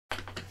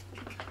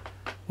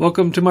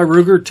Welcome to my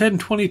Ruger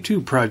 1022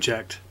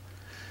 project.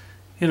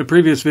 In a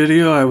previous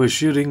video I was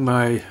shooting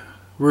my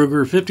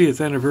Ruger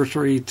 50th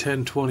anniversary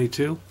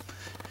 1022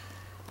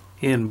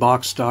 in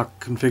box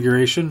stock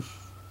configuration.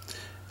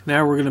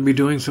 Now we're going to be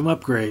doing some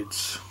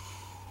upgrades.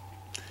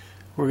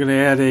 We're going to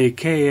add a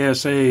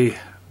KSA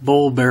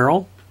bull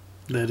barrel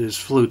that is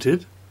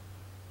fluted.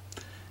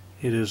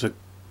 It is a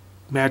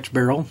match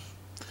barrel,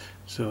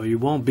 so you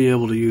won't be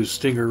able to use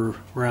stinger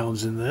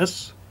rounds in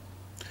this.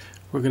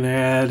 We're going to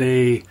add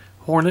a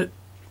Hornet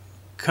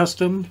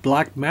custom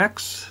Black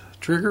Max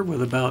trigger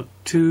with about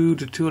 2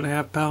 to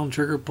 2.5 pound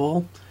trigger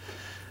pull.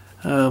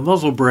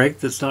 Muzzle brake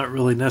that's not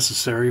really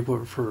necessary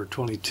for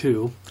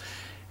 22.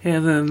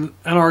 And then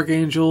an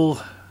Archangel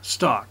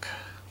stock.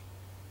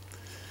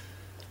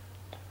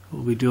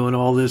 We'll be doing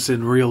all this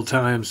in real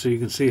time so you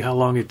can see how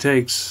long it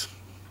takes.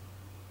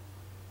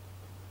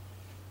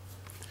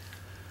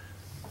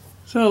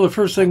 So the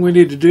first thing we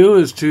need to do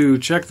is to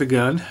check the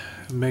gun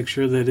and make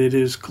sure that it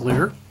is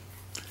clear.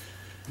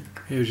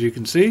 As you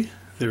can see,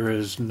 there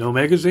is no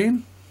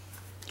magazine.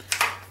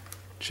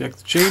 Check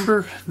the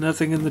chamber,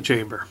 nothing in the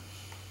chamber.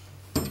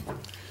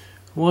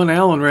 One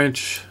Allen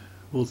wrench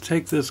will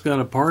take this gun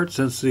apart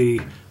since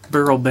the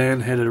barrel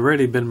band had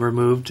already been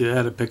removed to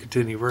add a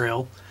Picatinny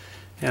rail,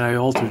 and I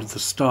altered the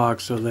stock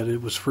so that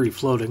it was free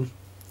floating.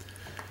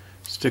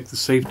 Stick the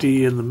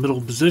safety in the middle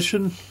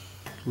position,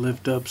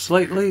 lift up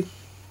slightly,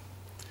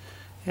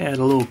 add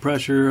a little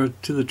pressure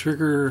to the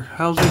trigger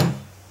housing,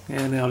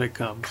 and out it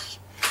comes.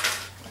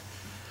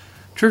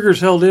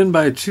 Trigger's held in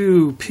by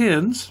 2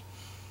 pins,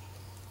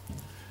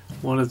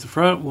 one at the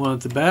front, one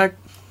at the back.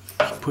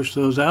 Just push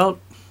those out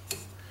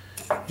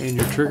and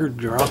your trigger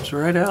drops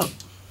right out.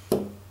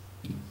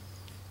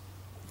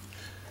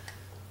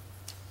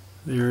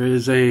 There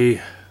is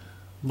a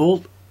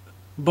bolt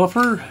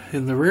buffer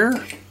in the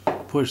rear.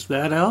 Push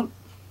that out.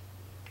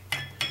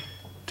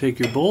 Take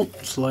your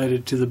bolt, slide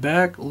it to the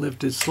back,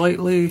 lift it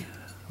slightly,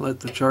 let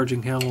the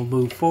charging handle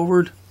move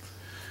forward.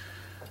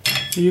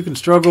 You can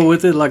struggle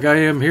with it like I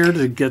am here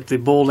to get the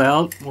bolt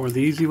out, or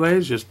the easy way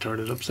is just turn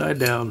it upside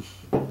down.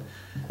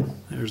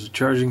 There's the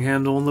charging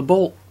handle and the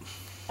bolt.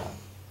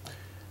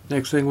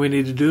 Next thing we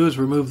need to do is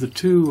remove the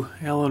 2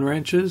 Allen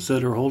wrenches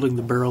that are holding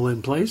the barrel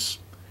in place.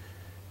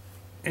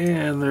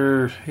 And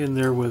they're in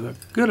there with a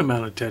good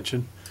amount of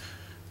tension,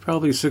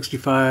 probably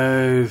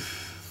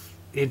 65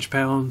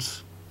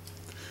 inch-pounds.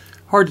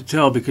 Hard to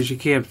tell because you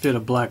can't fit a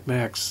Black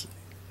Max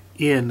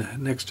in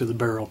next to the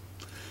barrel.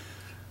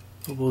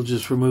 But we'll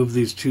just remove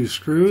these 2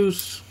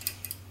 screws.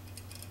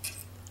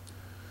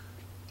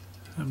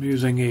 I'm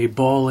using a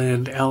ball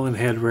end Allen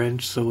head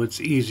wrench so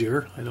it's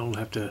easier. I don't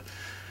have to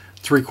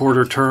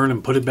 3/4 turn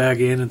and put it back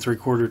in and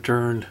 3/4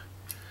 turn.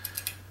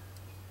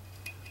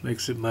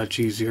 Makes it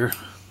much easier.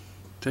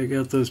 Take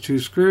out those 2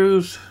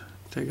 screws,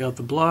 take out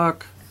the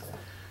block,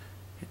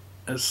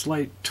 a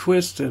slight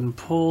twist and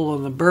pull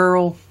on the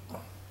barrel,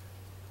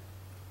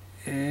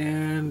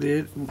 and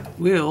it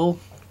will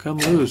come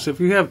loose.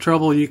 If you have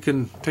trouble, you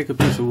can take a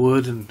piece of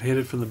wood and hit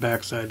it from the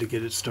backside to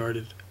get it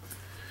started.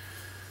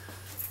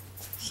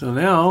 So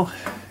now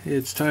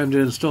it's time to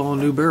install a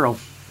new barrel.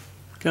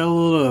 Got a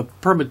little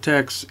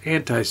Permatex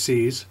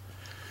anti-seize.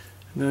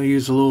 I'm going to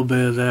use a little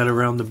bit of that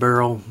around the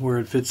barrel where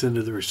it fits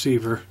into the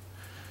receiver.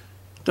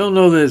 Don't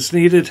know that it's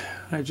needed.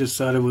 I just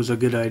thought it was a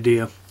good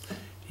idea.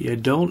 You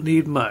don't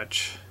need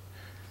much.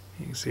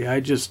 You can see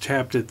I just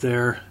tapped it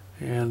there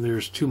and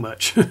there's too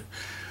much.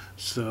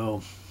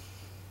 So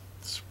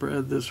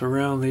spread this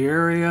around the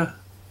area.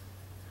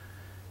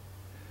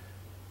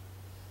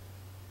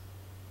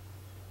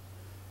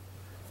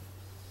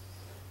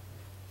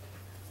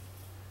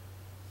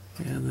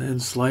 And then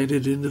slide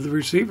it into the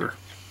receiver.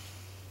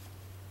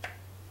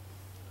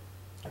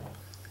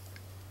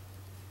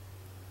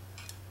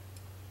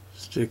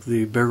 Stick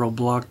the barrel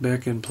block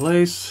back in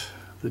place,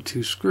 the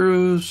 2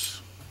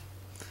 screws,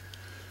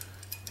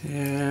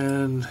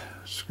 and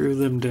screw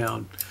them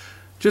down.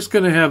 Just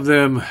going to have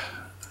them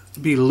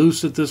be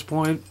loose at this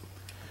point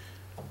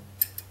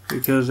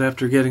because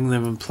after getting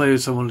them in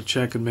place I want to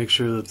check and make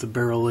sure that the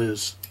barrel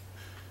is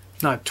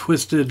not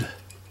twisted.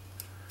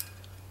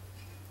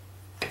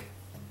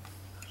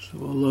 So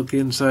we'll look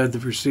inside the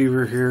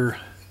receiver here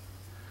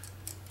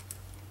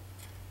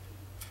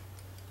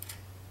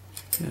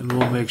and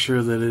we'll make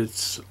sure that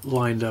it's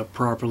lined up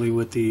properly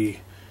with the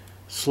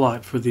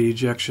slot for the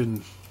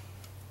ejection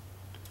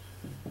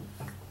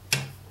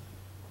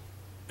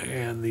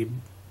and the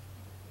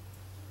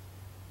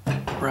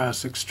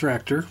brass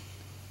extractor.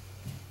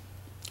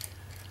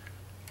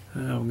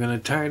 I'm going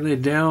to tighten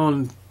it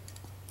down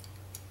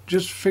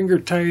just finger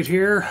tight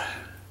here,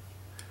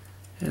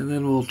 and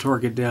then we'll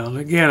torque it down.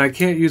 Again, I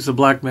can't use the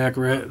Black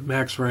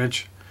Max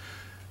wrench,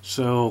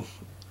 so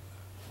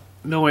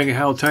knowing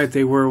how tight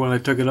they were when I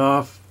took it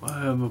off,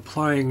 I'm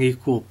applying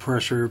equal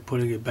pressure,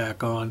 putting it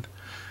back on,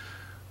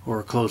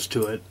 or close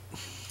to it.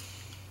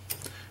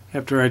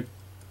 After I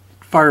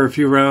fire a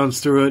few rounds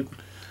through it,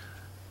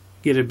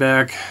 get it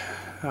back,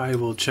 I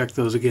will check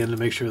those again to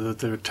make sure that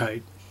they're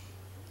tight.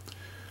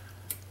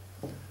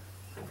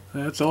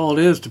 That's all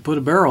it is to put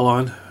a barrel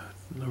on.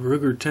 The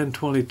Ruger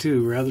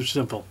 1022, rather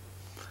simple.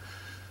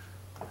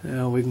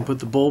 Now we can put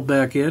the bolt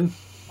back in.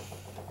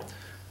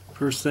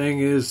 First thing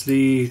is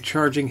the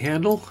charging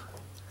handle,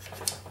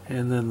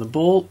 and then the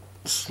bolt.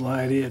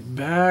 Slide it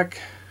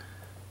back.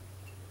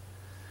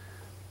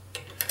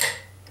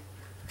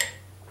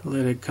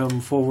 Let it come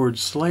forward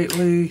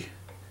slightly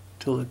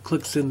till it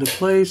clicks into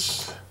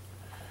place,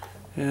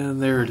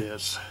 and there it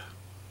is.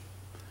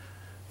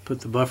 Put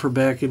the buffer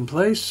back in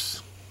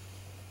place.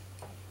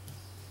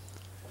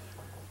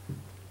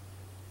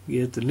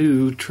 Get the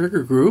new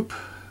trigger group.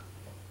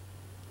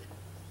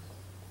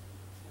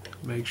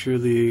 Make sure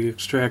the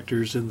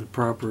extractor's in the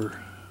proper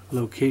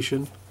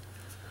location.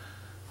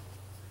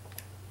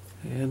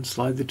 And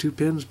slide the 2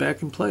 pins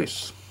back in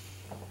place.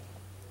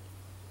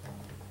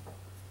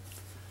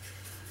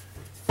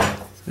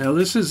 Now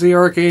this is the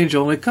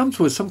Archangel, and it comes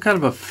with some kind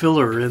of a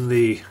filler in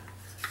the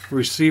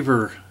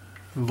receiver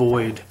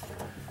void.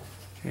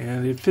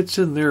 And it fits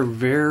in there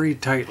very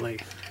tightly.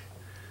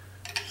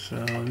 So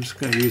I'm just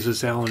going to use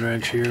this Allen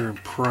wrench here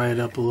and pry it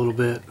up a little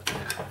bit.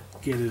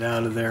 Get it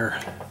out of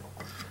there.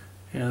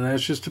 And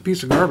that's just a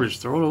piece of garbage.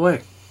 Throw it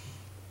away.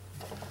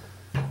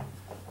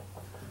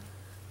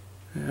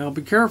 Now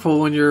be careful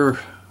when you're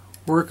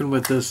working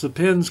with this. The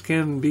pins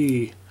can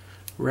be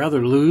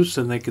rather loose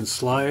and they can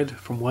slide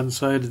from one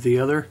side to the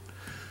other.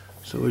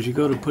 So as you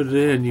go to put it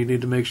in, you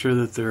need to make sure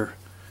that they're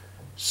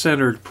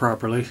centered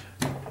properly.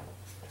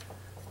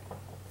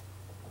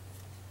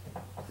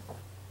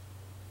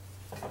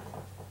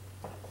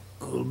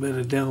 A little bit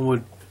of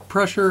downward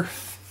pressure.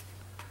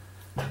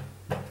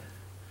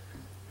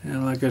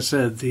 And like I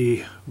said,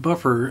 the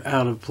buffer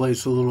out of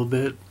place a little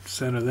bit.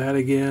 Center that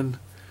again.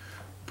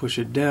 Push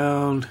it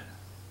down.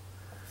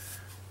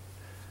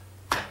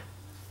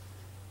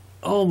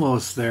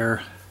 Almost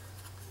there.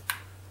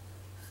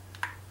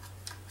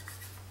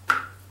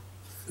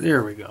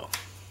 There we go.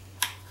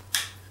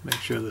 Make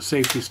sure the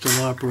safety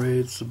still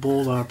operates, the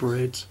bolt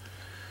operates,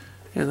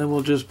 and then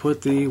we'll just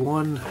put the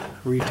one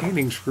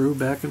retaining screw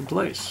back in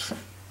place.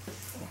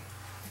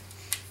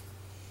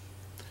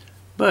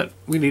 But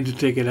we need to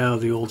take it out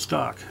of the old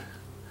stock.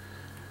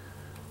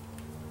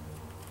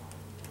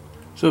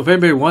 So if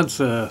anybody wants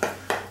a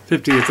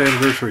 50th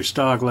anniversary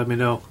stock, let me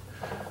know.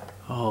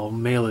 I'll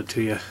mail it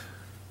to you.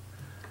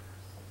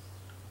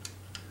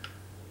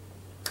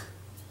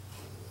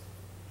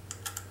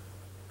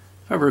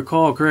 If I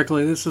recall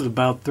correctly, this is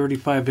about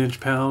 35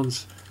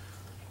 inch-pounds,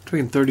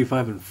 between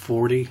 35 and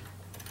 40.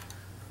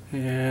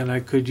 And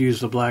I could use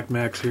the Black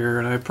Max here,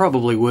 and I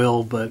probably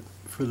will, but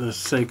for the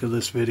sake of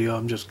this video,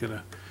 I'm just going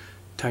to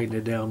tighten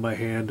it down by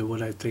hand to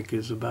what I think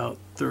is about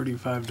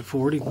 35 to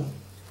 40.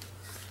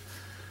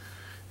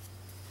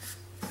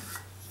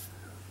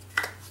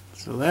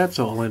 So that's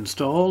all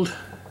installed.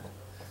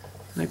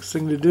 Next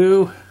thing to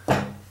do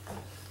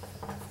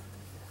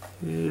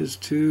is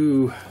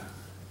to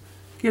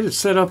get it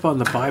set up on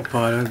the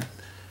bipod.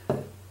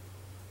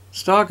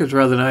 Stock is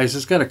rather nice.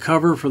 It's got a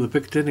cover for the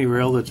Picatinny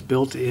rail that's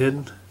built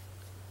in.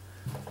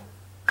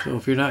 So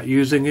if you're not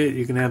using it,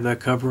 you can have that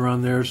cover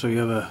on there so you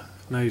have a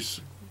nice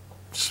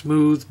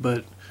smooth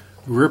but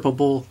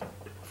grippable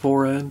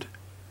forend.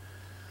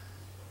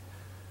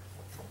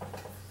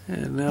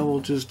 And now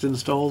we'll just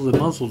install the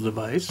muzzle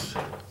device.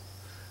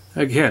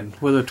 Again,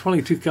 with a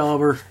 .22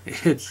 caliber,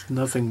 it's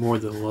nothing more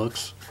than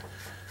looks.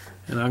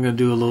 And I'm going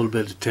to do a little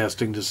bit of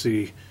testing to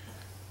see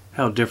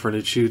how different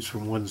it shoots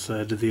from one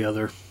side to the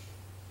other.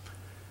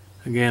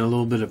 Again, a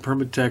little bit of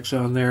Permatex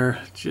on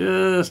there,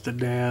 just a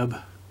dab.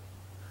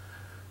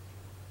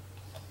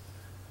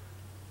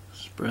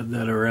 Spread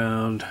that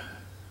around.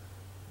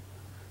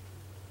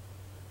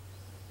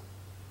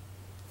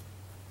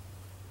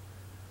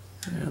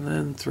 And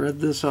then thread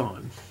this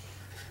on.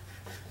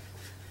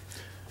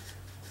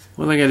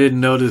 One thing I didn't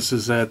notice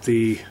is that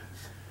the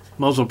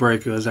muzzle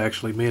brake is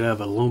actually made out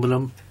of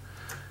aluminum,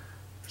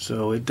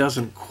 so it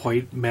doesn't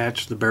quite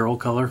match the barrel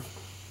color,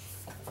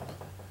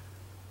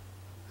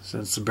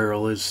 since the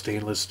barrel is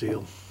stainless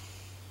steel.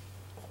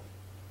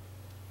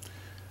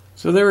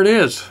 So there it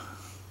is,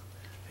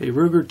 a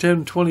Ruger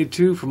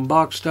 1022 from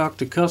box stock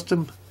to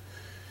custom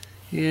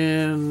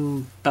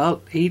in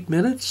about 8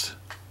 minutes.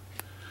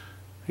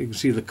 You can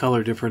see the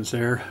color difference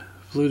there.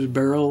 Fluted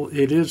barrel.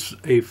 It is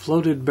a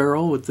floated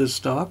barrel with this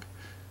stock.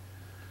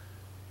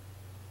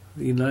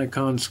 The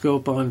Nikon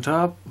scope on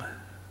top,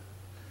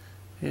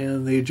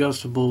 and the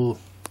adjustable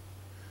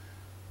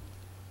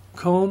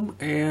comb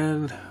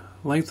and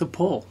length of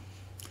pull.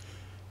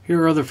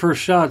 Here are the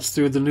first shots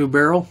through the new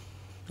barrel.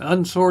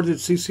 Unsorted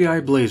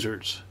CCI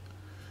Blazers.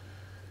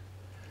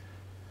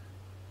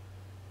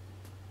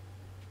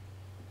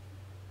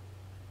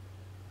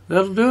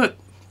 That'll do it.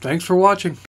 Thanks for watching.